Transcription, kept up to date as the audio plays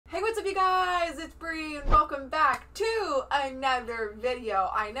it's Bree and welcome back to another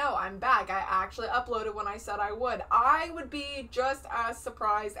video. I know, I'm back. I actually uploaded when I said I would. I would be just as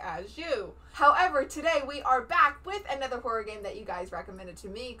surprised as you. However, today we are back with another horror game that you guys recommended to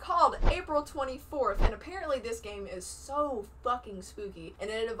me called April 24th, and apparently this game is so fucking spooky, and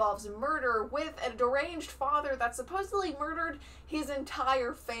it involves murder with a deranged father that supposedly murdered his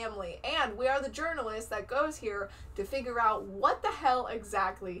entire family, and we are the journalist that goes here to figure out what the hell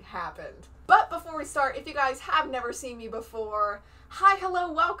exactly happened. But before we start, if you guys have never seen me before, hi,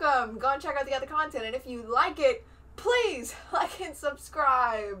 hello, welcome! Go and check out the other content, and if you like it, please like and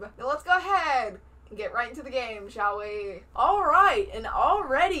subscribe. Now let's go ahead and get right into the game, shall we? Alright, and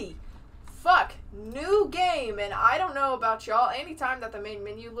already, new game, and I don't know about y'all, anytime that the main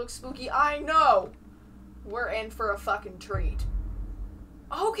menu looks spooky, I know we're in for a fucking treat.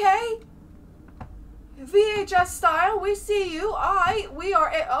 Okay. VHS style, we see you. We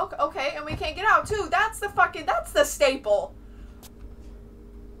are, okay, and we can't get out too. That's the staple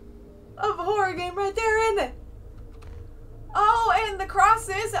of a horror game right there, isn't it? Oh, and the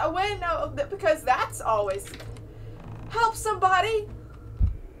crosses, because that's always helps somebody.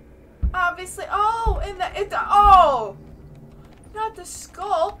 Obviously, oh, not the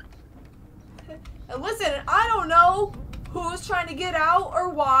skull. And listen, I don't know who's trying to get out or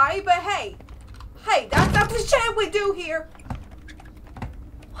why, but hey, that's the shit we do here.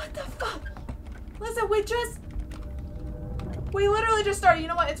 What the fuck? Listen, we literally just started. You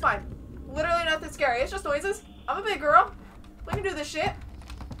know what? It's fine. Literally nothing scary. It's just noises. I'm a big girl. We can do this shit.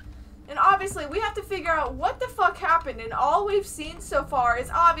 And obviously, we have to figure out what the fuck happened. And all we've seen so far is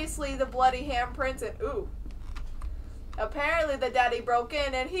obviously the bloody handprints. And ooh, apparently the daddy broke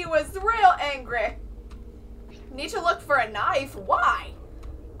in and he was real angry. Need to look for a knife. Why?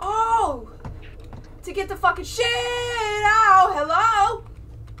 Oh, to get the fucking shit out. Hello?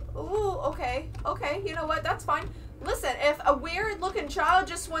 Ooh, okay. You know what? That's fine. Listen, if a weird looking child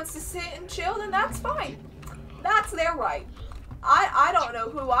just wants to sit and chill, then that's fine. That's their right. I don't know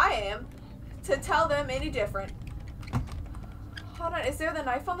who I am to tell them any different. Hold on, is there the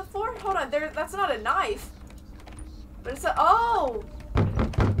knife on the floor? Hold on, that's not a knife. But it's oh!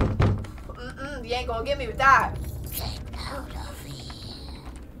 You ain't gonna get me with that.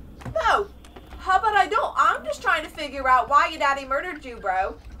 No! How about I don't? I'm just trying to figure out why your daddy murdered you,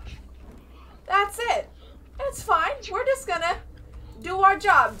 bro. That's it. It's fine. We're just gonna do our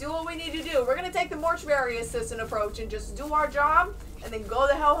job. Do what we need to do. We're gonna take the mortuary assistant approach and just do our job and then go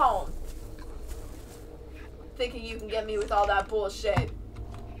the hell home. Thinking you can get me with all that bullshit.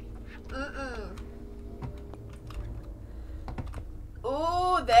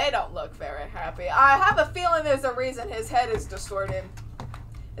 Ooh, they don't look very happy. I have a feeling there's a reason his head is distorted.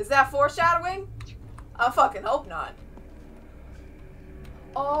 Is that foreshadowing? I fucking hope not.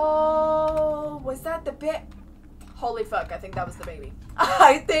 Oh, was that the bit? Holy fuck, I think that was the baby.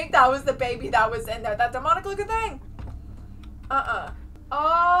 I think that was the baby that was in there. That demonic looking thing.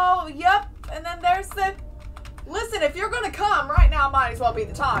 Oh, yep. And then there's the... Listen, if you're gonna come, right now might as well be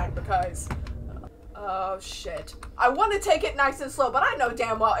the time, because... Oh, shit. I want to take it nice and slow, but I know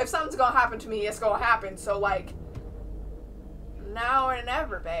damn well if something's gonna happen to me, it's gonna happen. So, like... Now or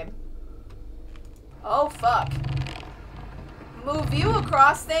never, babe. Oh, fuck. Move you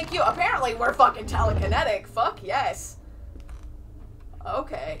across, thank you. Apparently we're fucking telekinetic. Fuck yes.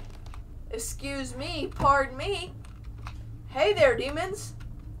 Okay. Excuse me, pardon me. Hey there, demons.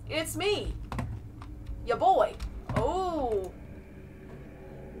 It's me. Ya boy. Oh.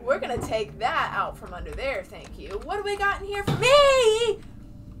 We're gonna take that out from under there, thank you. What do we got in here for me?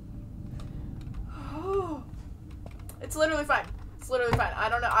 Oh. It's literally fine. It's literally fine. I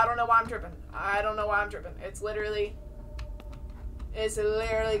don't know why I'm tripping. I don't know why I'm tripping. It's literally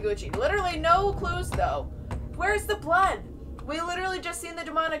Gucci. Literally no clues though. Where's the blood? We literally just seen the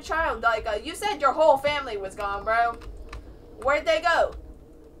demonic child. Like, you said your whole family was gone, bro. Where'd they go?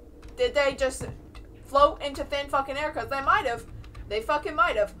 Did they just float into thin fucking air? Because they might have. They fucking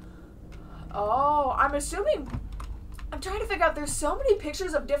might have. Oh, I'm assuming. I'm trying to figure out. There's so many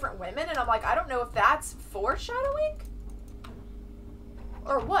pictures of different women, and I'm like, I don't know if that's foreshadowing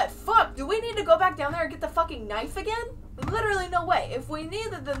or what. Fuck, do we need to go back down there and get the fucking knife again? Literally no way. If we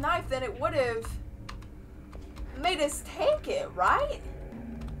needed the knife, then it would have made us take it, right?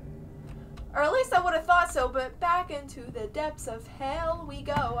 Or at least I would have thought so, but back into the depths of hell we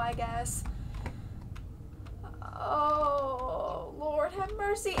go, I guess. Oh, Lord have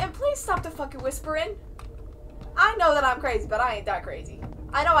mercy. And please stop the fucking whispering. I know that I'm crazy, but I ain't that crazy.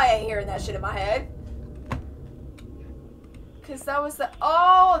 I know I ain't hearing that shit in my head. Because that was the...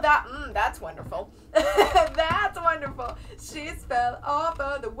 Oh, that's wonderful. That's wonderful. She fell off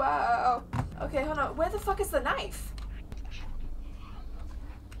of the wall. Okay, hold on. Where the fuck is the knife?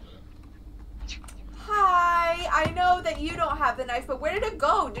 Hi, I know that you don't have the knife, but where did it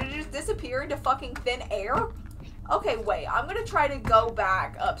go? Did it just disappear into fucking thin air? Okay, wait. I'm gonna try to go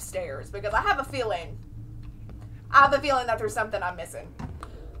back upstairs because I have a feeling that there's something I'm missing.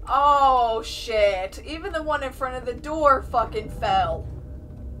 Oh, shit. Even the one in front of the door fucking fell.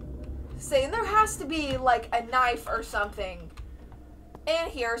 See, and there has to be, like, a knife or something in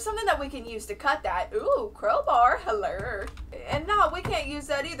here. Something that we can use to cut that. Ooh, crowbar. Hello. And no, we can't use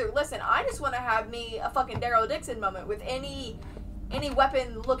that either. Listen, I just want to have me a fucking Daryl Dixon moment with any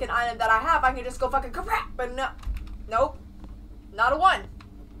weapon-looking item that I have. I can just go fucking crap. But no. Nope. Not a one.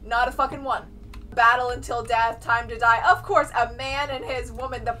 Not a fucking one. Battle until death, time to die. Of course, a man and his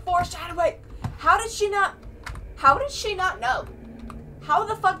woman, the foreshadowing. How did she not know? How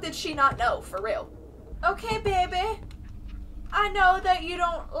the fuck did she not know, for real? Okay, baby. I know that you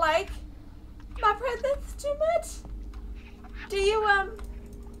don't like my presents too much. Do you,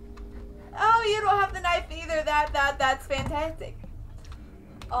 oh, you don't have the knife either. That's fantastic.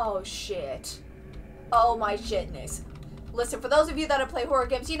 Oh, shit. Oh, my shitness. Listen, for those of you that have played horror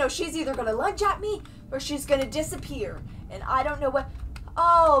games, you know she's either gonna lunge at me or she's gonna disappear. And I don't know what...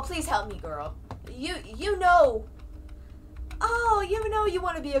 Oh, please help me, girl. You know... Oh, you know you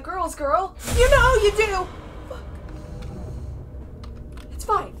want to be a girl's girl. You know you do! Fuck. It's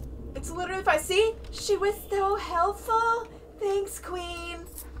fine. It's literally fine. See? She was so helpful. Thanks, queen.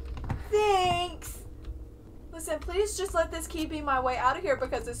 Thanks. Listen, please just let this key be my way out of here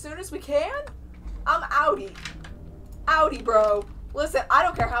because as soon as we can, I'm outie. Outie, bro. Listen, I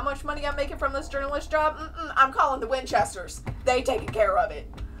don't care how much money I'm making from this journalist job. I'm calling the Winchesters. They taking care of it.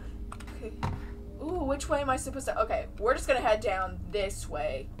 Okay. Ooh, which way am I supposed to... Okay, we're just gonna head down this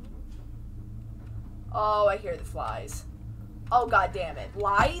way. Oh, I hear the flies. Oh, god damn it.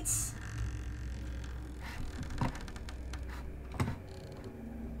 Lights?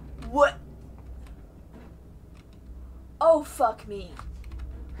 What? Oh, fuck me.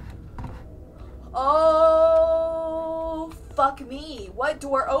 Oh, fuck me. What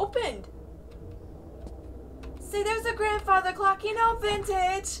door opened? See, there's a grandfather clock, you know,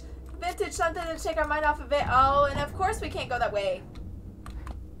 vintage. Vintage, something to take our mind off of it. Oh, and of course we can't go that way.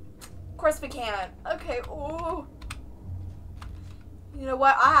 Of course we can't. Okay, ooh. You know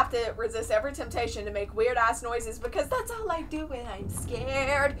what? I have to resist every temptation to make weird-ass noises because that's all I do when I'm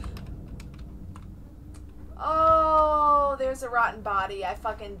scared. Oh, there's a rotten body. I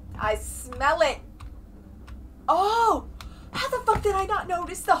smell it. Oh, how the fuck did I not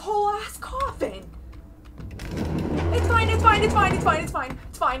notice the whole ass coffin? It's fine, it's fine, it's fine, it's fine, it's fine,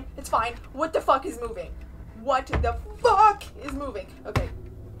 it's fine, it's fine. What the fuck is moving? What the fuck is moving? Okay.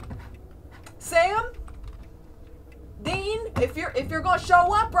 Sam? Dean, if you're gonna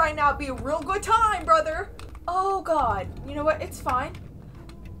show up right now, it'd be a real good time, brother. Oh god. You know what? It's fine.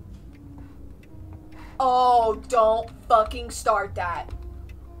 Oh, don't fucking start that.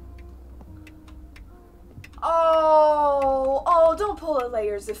 Oh, don't pull the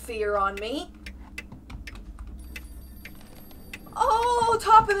layers of fear on me. Oh,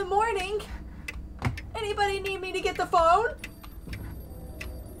 top of the morning. Anybody need me to get the phone?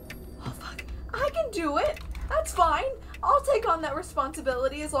 Oh, fuck. I can do it. That's fine. I'll take on that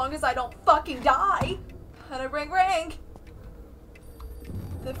responsibility as long as I don't fucking die. And I ring.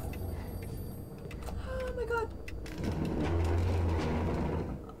 Oh my god.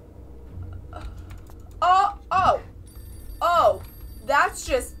 Oh, that's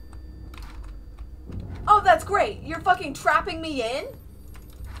just... Oh, that's great. You're fucking trapping me in?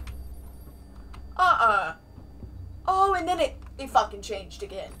 Oh, and then it fucking changed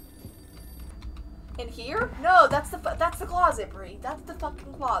again. In here? No, that's the closet, Bree. That's the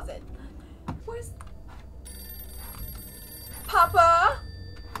fucking closet. Where's... Papa?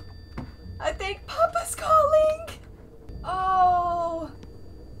 I think Papa's calling. Oh.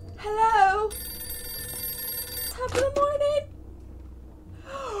 Hello. Top of the morning.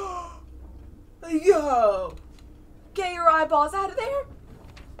 Yo. Get your eyeballs out of there.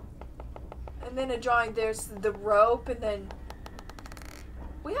 And then a drawing, there's the rope, and then...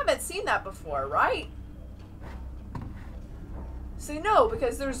 We haven't seen that before, right? See, no,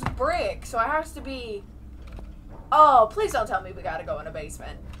 because there's brick, so it has to be... Oh, please don't tell me we gotta go in a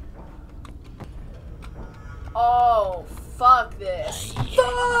basement. Oh, fuck this.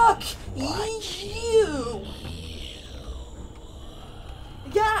 Fuck you!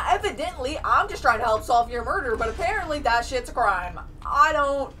 Yeah, evidently, I'm just trying to help solve your murder, but apparently that shit's a crime. I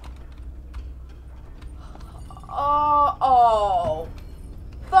don't... Oh.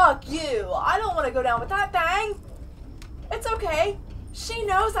 Fuck you. I don't want to go down with that thing. It's okay. She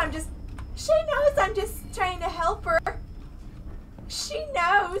knows I'm just... She knows I'm just trying to help her. She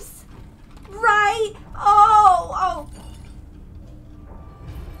knows. Right? Oh.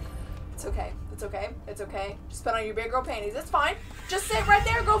 It's okay. It's okay. It's okay. Just put on your big girl panties. It's fine. Just sit right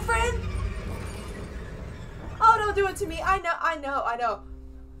there, girlfriend. Oh, don't do it to me. I know.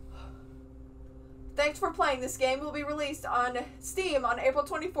 Thanks for playing. This game will be released on Steam on April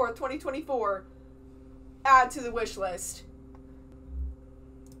 24th, 2024. Add to the wish list.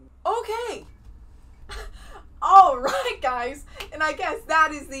 Okay. Alright, guys. And I guess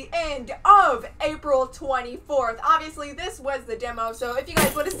that is the end of April 24th. Obviously, this was the demo, so if you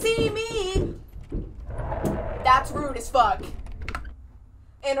guys want to see me, that's rude as fuck.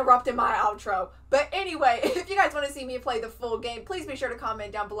 Interrupting my outro. But anyway, if you guys want to see me play the full game, please be sure to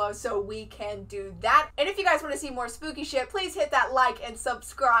comment down below so we can do that. And if you guys want to see more spooky shit, please hit that like and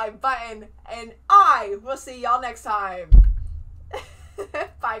subscribe button. And I will see y'all next time.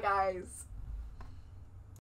 Bye, guys.